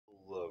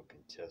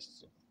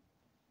testing.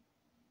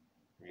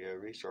 We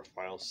have reached our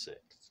final 6.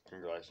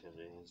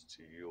 Congratulations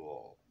to you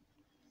all.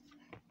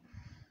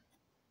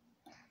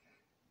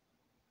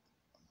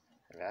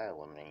 That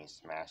eliminating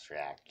Smasher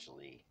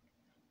actually.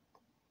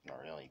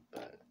 Not really,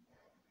 but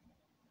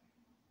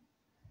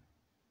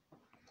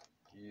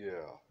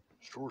yeah,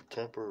 short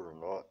temper or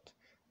not,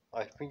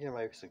 I think there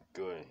might be some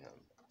good in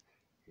him.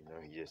 You know,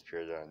 he just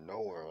appeared out of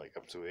nowhere, like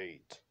episode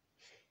 8.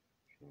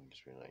 He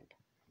just been like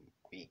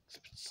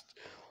weeks.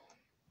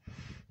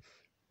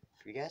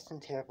 We got some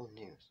terrible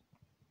news.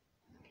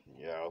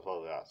 Yeah, I was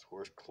about to ask,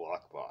 where's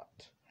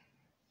Clockbot?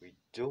 We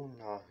do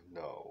not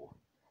know,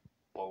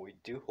 but we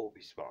do hope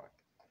he's fine.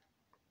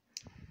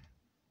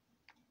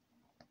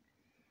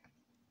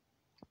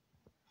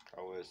 I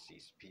always see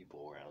these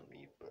people around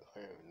me, but I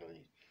don't know if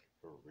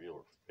they're real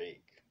or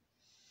fake.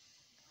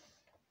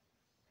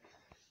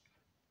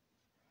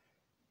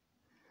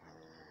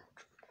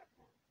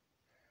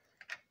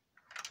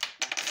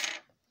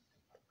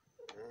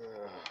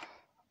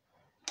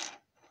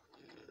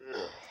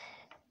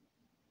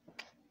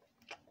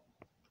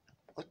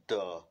 What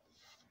the?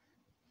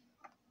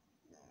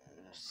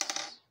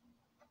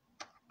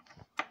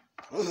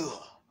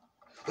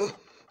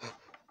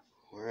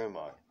 Where am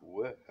I?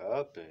 What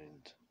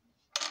happened?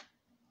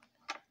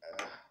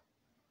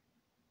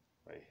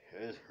 My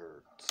head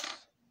hurts.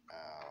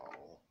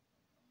 Ow.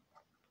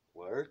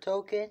 Water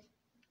token?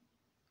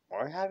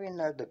 Aren't having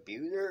another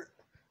computer?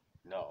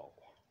 No.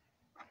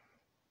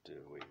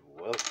 Dude, wait,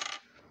 what?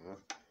 Huh?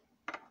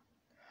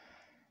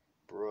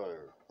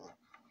 Brother?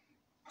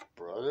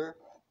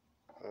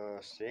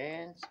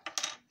 Sans?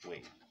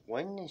 Wait,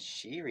 when did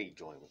she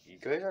rejoin? You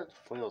guys are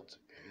foiled.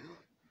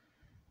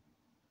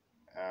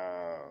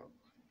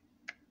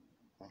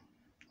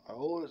 I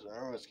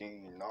was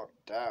getting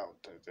knocked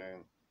out, and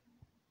then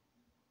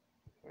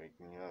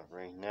waking up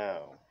right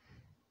now.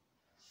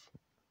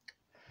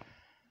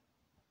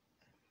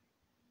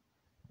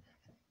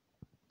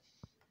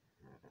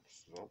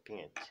 Smoking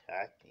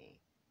attacked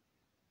me.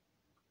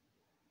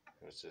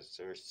 It was just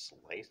their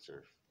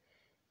slicer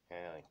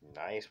and like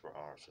knives for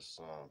arms or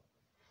something.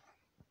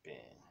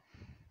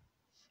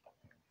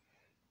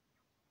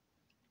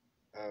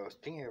 I was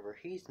thinking over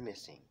he's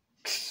missing.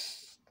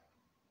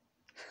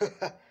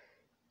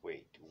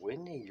 Wait,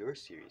 when did your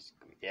series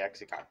it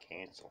actually got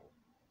canceled?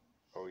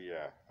 Oh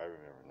yeah, I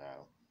remember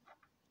now.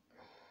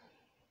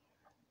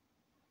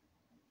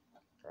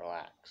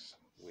 Relax.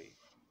 Wait,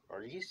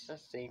 are these the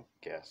same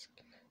guests?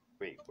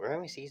 Wait, we're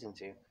having season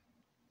 2?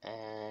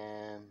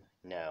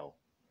 No.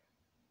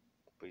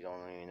 We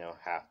don't even know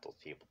half those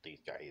people,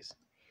 these guys.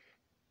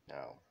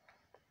 No.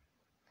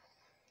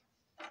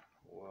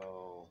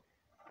 Well,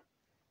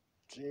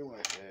 gee, my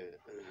head.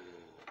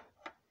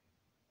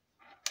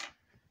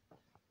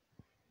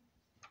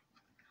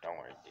 Don't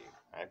worry, dude.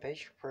 I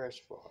bet your prayers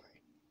fly.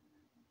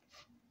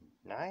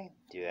 Now I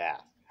do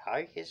ask, how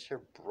is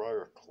your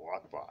brother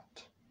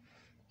Clockbot?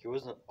 He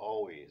wasn't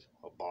always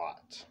a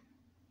bot.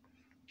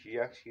 He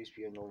actually used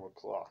to be a normal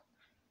clock.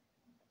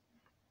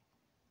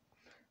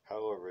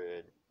 However,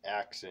 an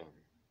accident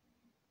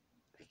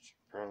which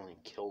apparently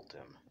killed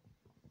him.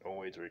 No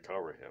way to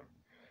recover him.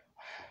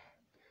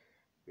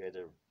 We had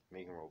to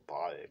make him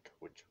robotic,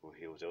 which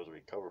he was able to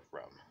recover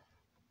from.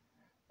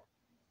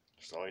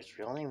 So his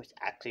real name was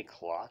actually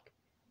Clock?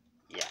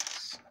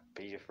 Yes,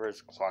 but he's your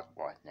first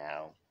Clockbot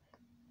now.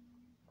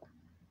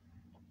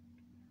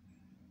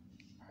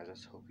 I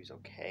just hope he's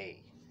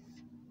okay.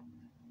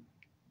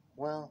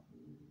 Well,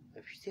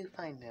 if you do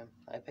find him,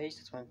 I bet he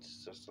just went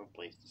to some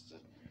place.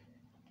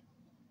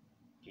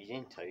 He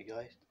didn't tell you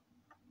guys?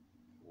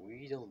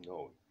 We don't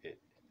know it.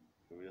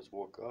 We just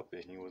woke up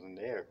and he wasn't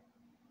there.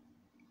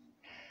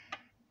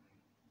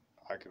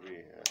 I could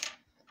be,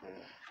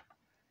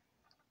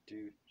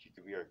 dude, you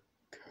could be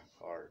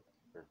our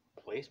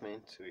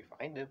replacement till we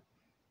find him.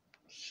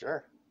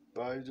 Sure,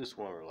 but I just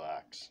want to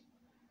relax.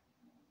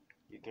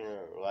 You can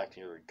relax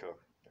in your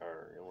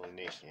our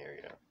elimination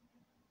area.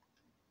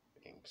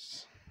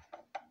 Thanks.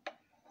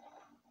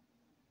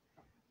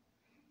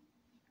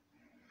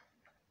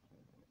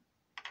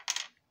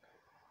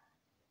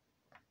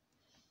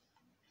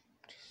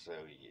 So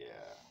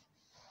yeah.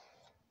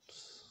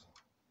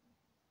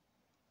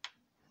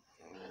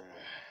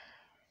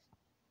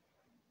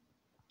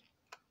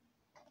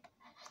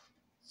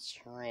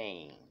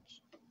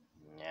 Strange.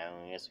 Now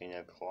I guess we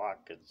know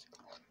Clock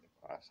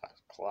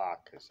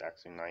is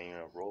actually not even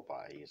a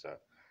robot. He's a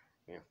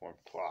uniformed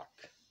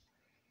clock.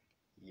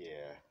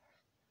 Yeah.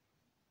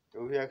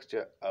 There was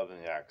actually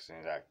an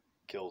accident that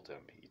killed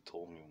him. He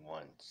told me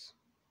once.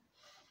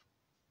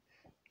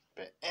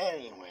 But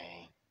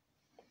anyway.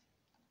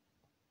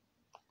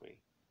 Wait.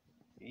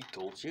 He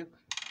told you?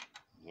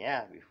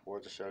 Yeah, before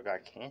the show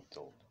got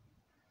canceled.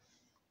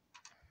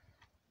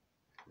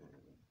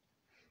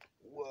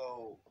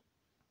 Whoa.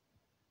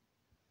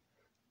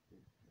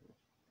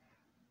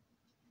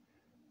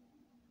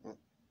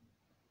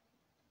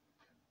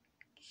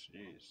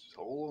 Jeez,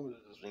 how long has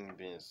this thing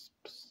been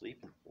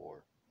sleeping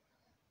for?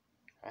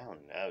 I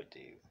don't know,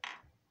 dude.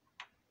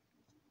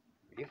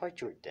 What if I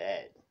thought you were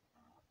dead?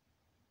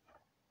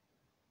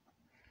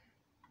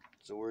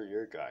 So where are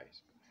your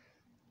guys?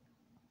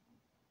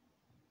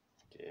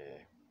 Yeah,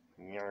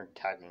 we are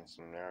tagging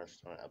some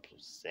nerds on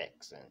episode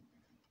 6, and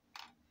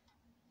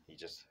he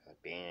just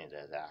abandoned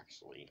us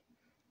actually.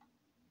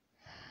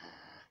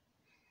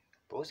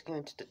 But let's get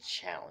into the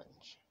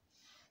challenge.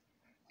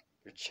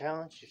 Your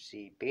challenge, you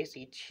see,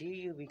 basically 2 of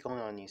you be going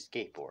on these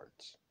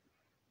skateboards.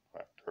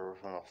 They're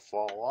gonna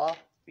fall off,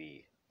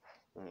 be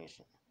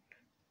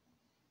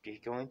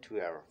going to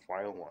our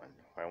final one.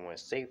 I want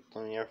to save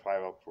linear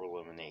 5 up for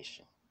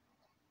elimination.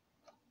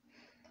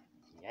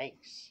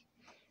 Yikes.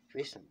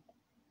 Jason,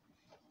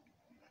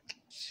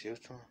 who's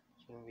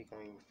gonna be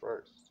going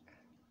first?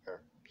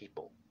 Or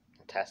people,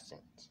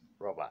 intestines,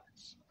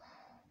 robots.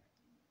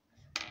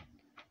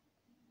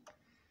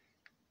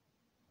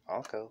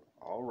 I'll go.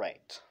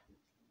 Alright.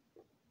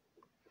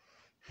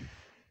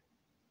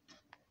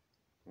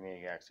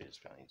 Maybe actually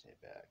just found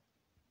it back.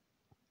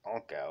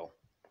 I'll go.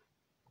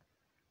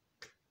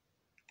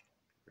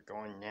 We're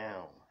going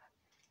now.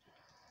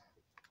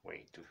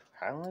 Wait, do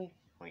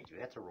we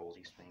have to roll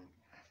these things?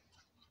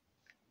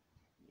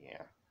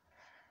 Yeah.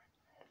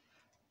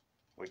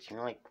 Wait, can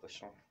you like push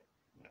them?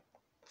 No.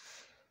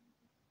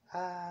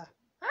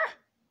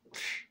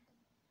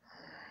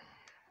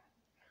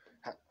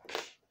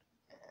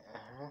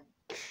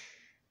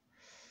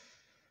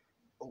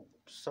 Oh,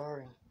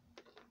 sorry.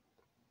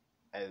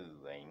 Oh, I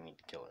didn't mean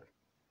to kill her.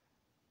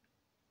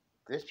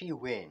 Crispy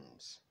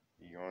wins.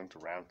 You're going to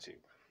round 2.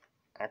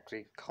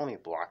 Actually, call me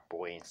Block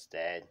Boy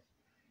instead.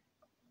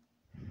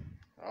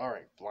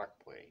 Alright, Block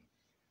Boy.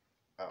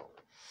 Oh.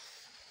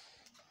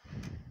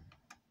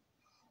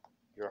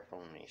 You're a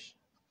elimination.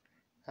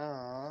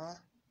 Aww.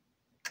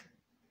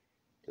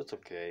 It's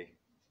okay.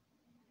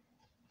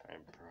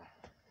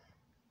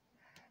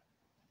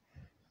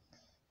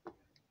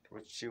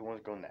 Which you want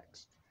to go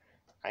next?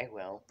 I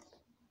will.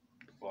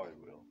 I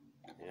will.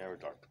 You never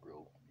talk to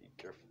Grill. Be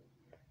careful.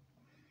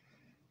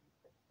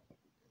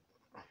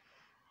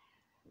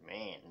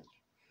 Man.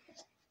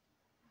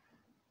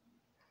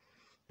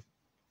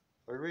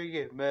 We're gonna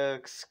get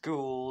Max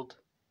schooled.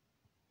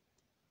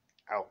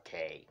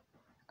 Okay.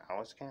 I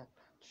was gonna.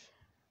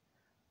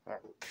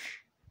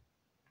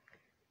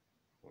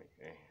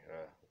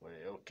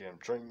 Wait, okay, I'm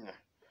trying to.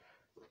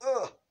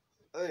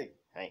 Hey.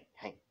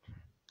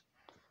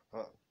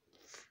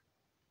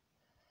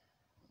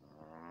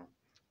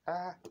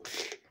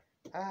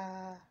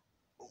 Oh,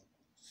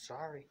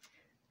 sorry.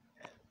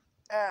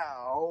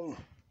 Ow.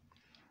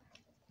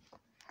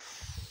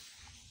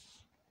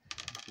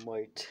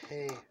 My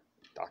tail.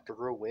 Dr.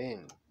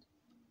 Rowan.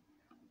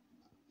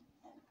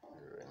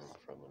 You're in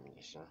for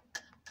elimination.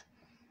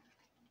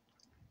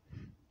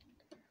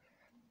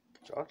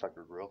 Good job,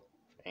 Dr. Grill.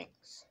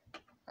 Thanks.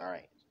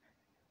 Alright.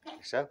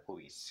 Except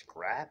we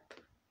Scrap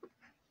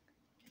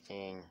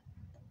and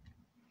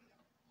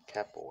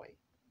Catboy.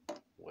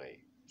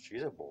 Wait,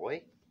 she's a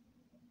boy?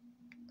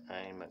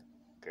 I'm a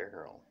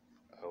girl.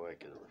 Oh, I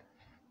get it.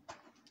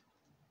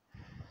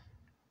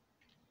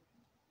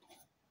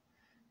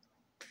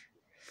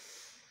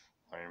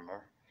 I'm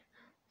her.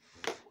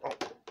 Oh.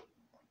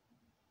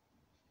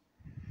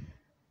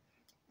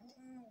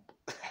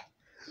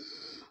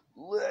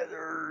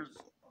 Letters.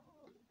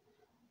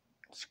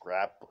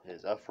 Scrap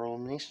is up for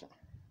elimination.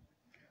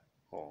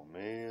 Oh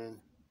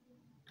man.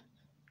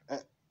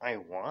 I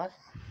want?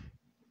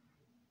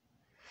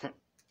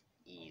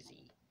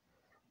 Easy.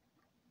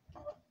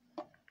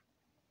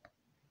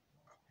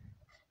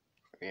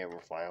 Yeah,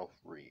 we're final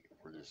 3.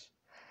 We're just.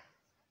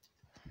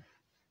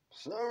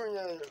 Sorry,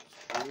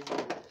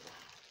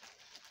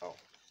 oh.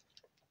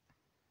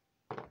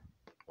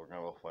 We're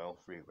gonna go final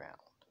 3 round.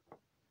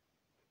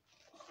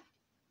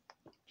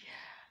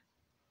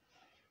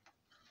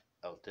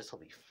 Oh, this will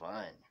be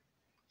fun.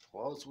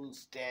 Close one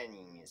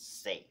standing is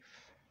safe.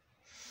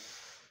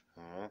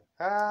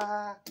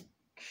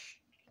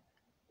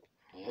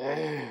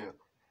 Yeah.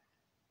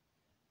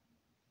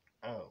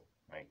 Oh,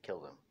 I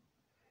killed him.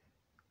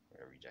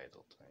 Whatever he dies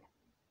all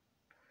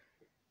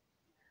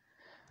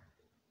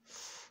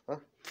the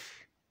time.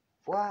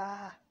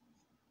 Wah.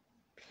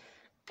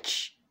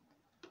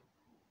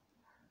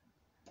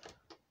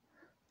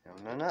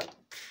 No.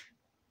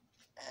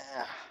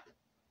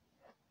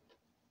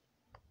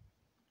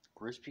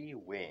 Crispy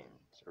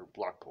wins, or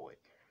Block Boy.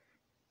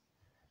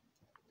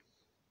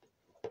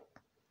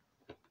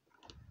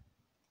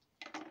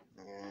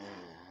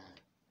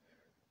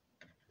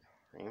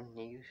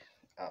 News.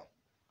 Oh.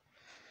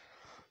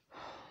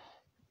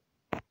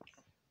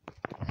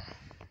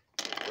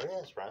 Where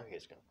is Round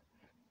Here's going?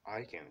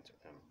 I came to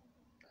him.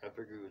 I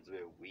figured it was a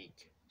bit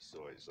weak,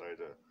 so I decided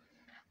to.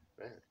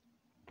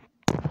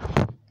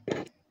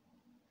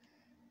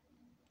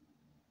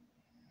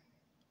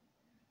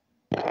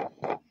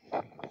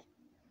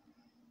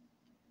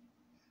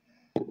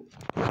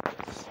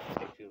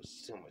 I feel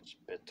so much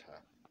better.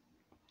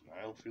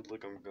 I don't feel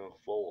like I'm gonna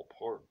fall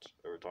apart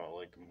every time I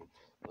like move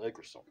a leg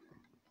or something.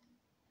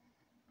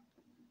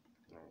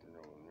 I don't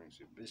know what makes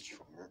you a bit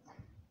stronger.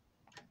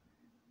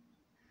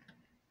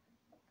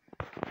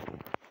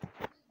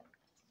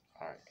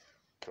 Alright.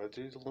 Do I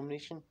do the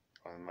elimination?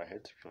 My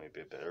head's feeling a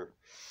bit better.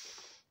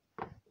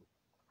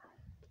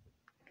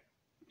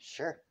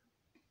 Sure.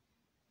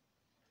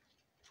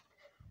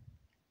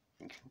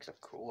 These things are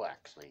cool,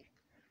 actually.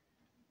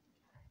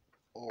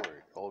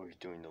 Or always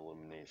doing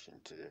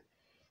elimination today.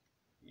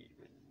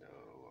 Even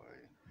though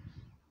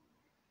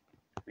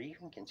were you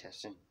even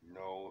contestant?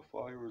 No, if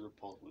I was a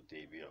puzzle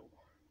Davey, I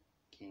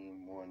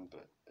game one,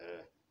 but I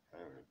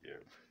don't know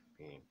if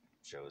being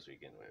shows we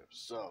begin with.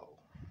 So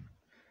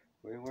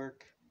we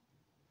work.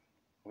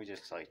 We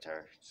just like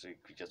our so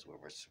we just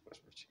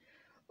whispers.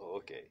 Oh,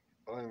 okay.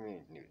 I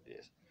mean, knew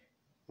this.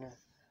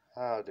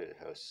 How did the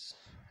host?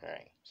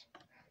 Alright.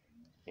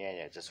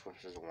 Yeah, just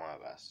whispers one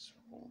of us.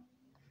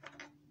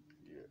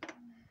 Yeah.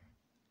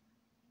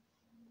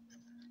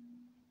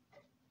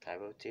 Can I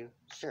vote too?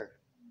 Sure.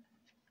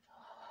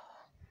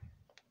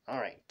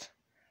 Alright.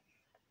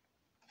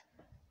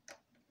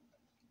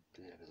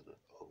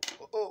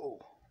 Oh.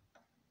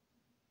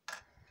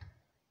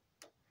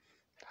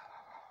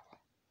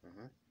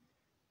 Mm-hmm.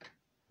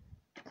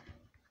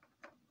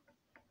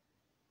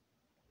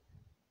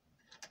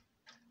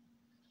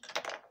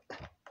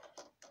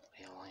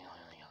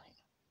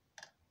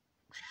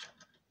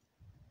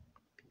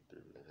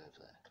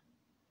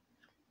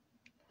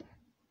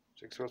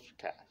 Six votes were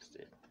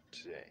casted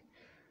today.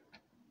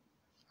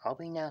 I'll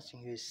be announcing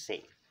who's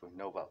safe with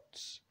no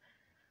votes.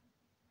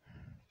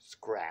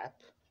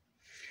 Scrap.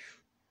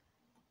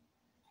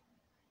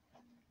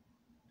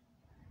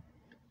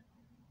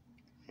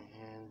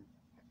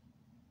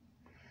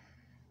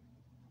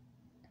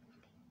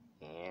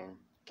 And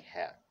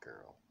cat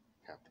girl.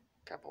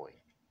 Cat boy.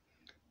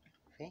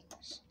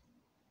 Thanks.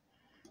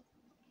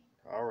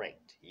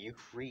 Alright, you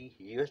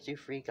two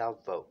free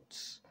got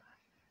votes.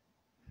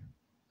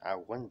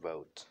 One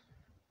vote.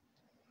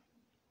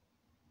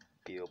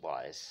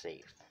 Beelbot is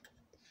safe.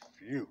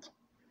 Phew.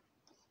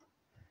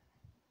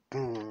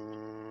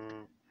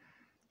 Oh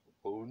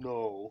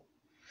no.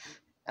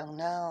 Oh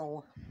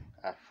no.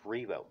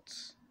 3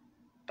 votes.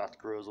 Dr.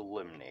 Girl's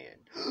eliminated.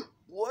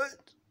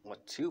 What?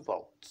 With 2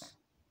 votes.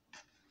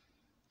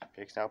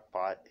 Pixel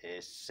Bot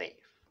is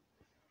safe.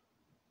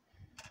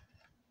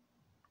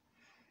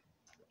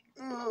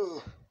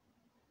 Ugh.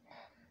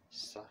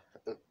 So,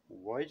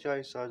 why did I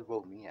decide to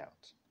vote me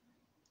out?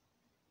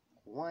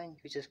 One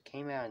who just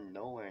came out of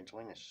nowhere and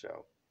joined the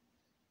show.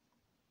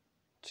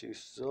 2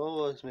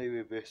 solos may be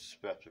a bit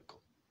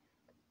skeptical.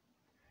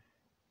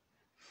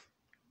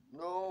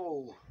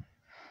 No!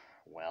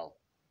 Well,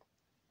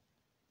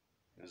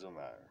 it doesn't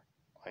matter.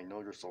 I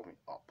know there's something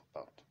up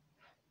about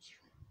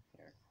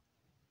here.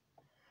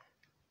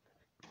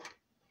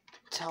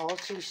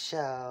 Told you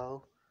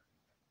so.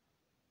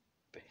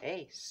 But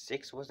hey,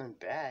 6 wasn't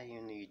bad,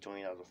 even though you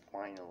joined out the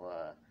final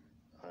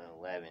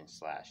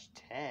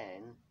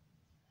 11/10.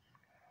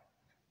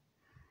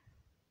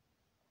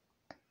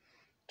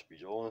 To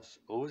be honest,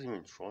 I wasn't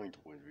even trying to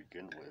win to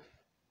begin with.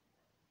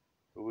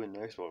 It would have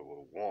been nice if I would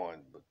have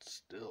won, but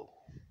still.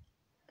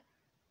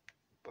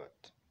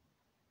 But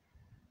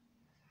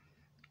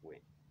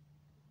wait.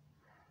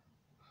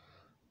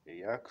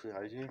 Yeah, actually,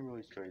 I didn't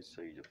really try to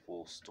tell you the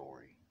full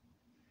story.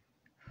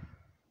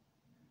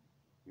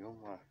 You know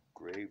my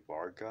gray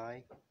bar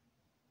guy?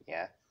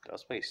 Yeah, that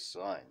was my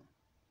son.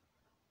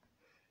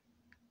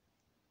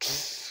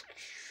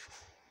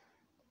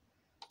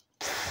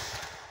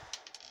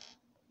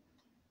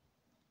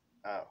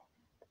 Oh.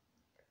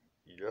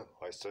 Yeah,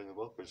 I signed him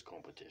up for this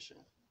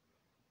competition.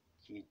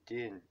 He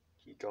didn't.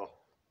 He got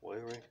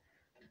whatever.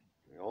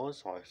 The only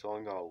time I saw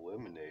him got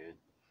eliminated.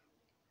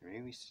 It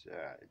made me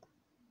sad.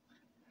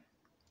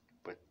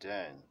 But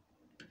then,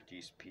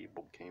 these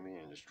people came in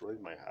and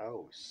destroyed my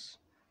house.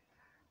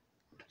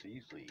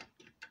 Please leave.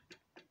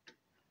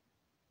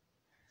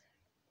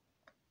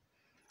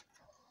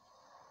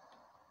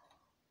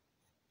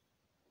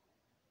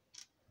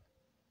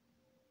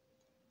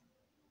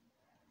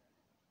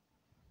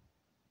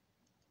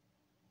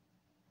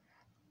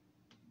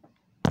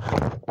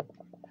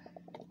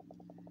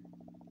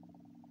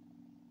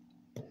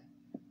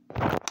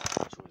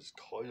 So it's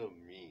kind of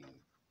mean.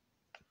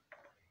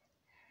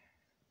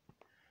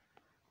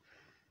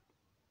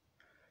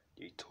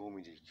 They told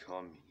me to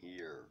come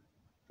here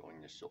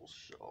during the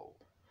show.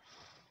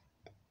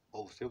 I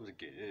was able to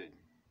get in.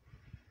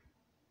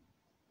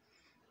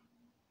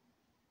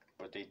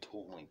 But they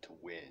told me to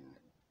win,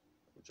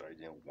 which I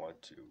didn't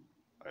want to.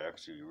 I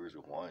actually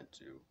originally wanted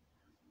to,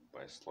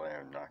 but I swear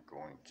I'm not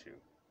going to.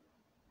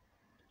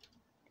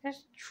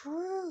 That's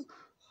true.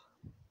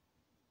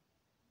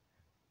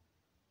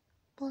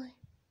 But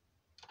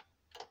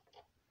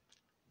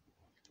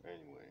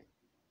anyway,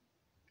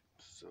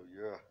 so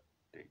yeah,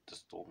 they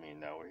just told me, and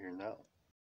now we're here now.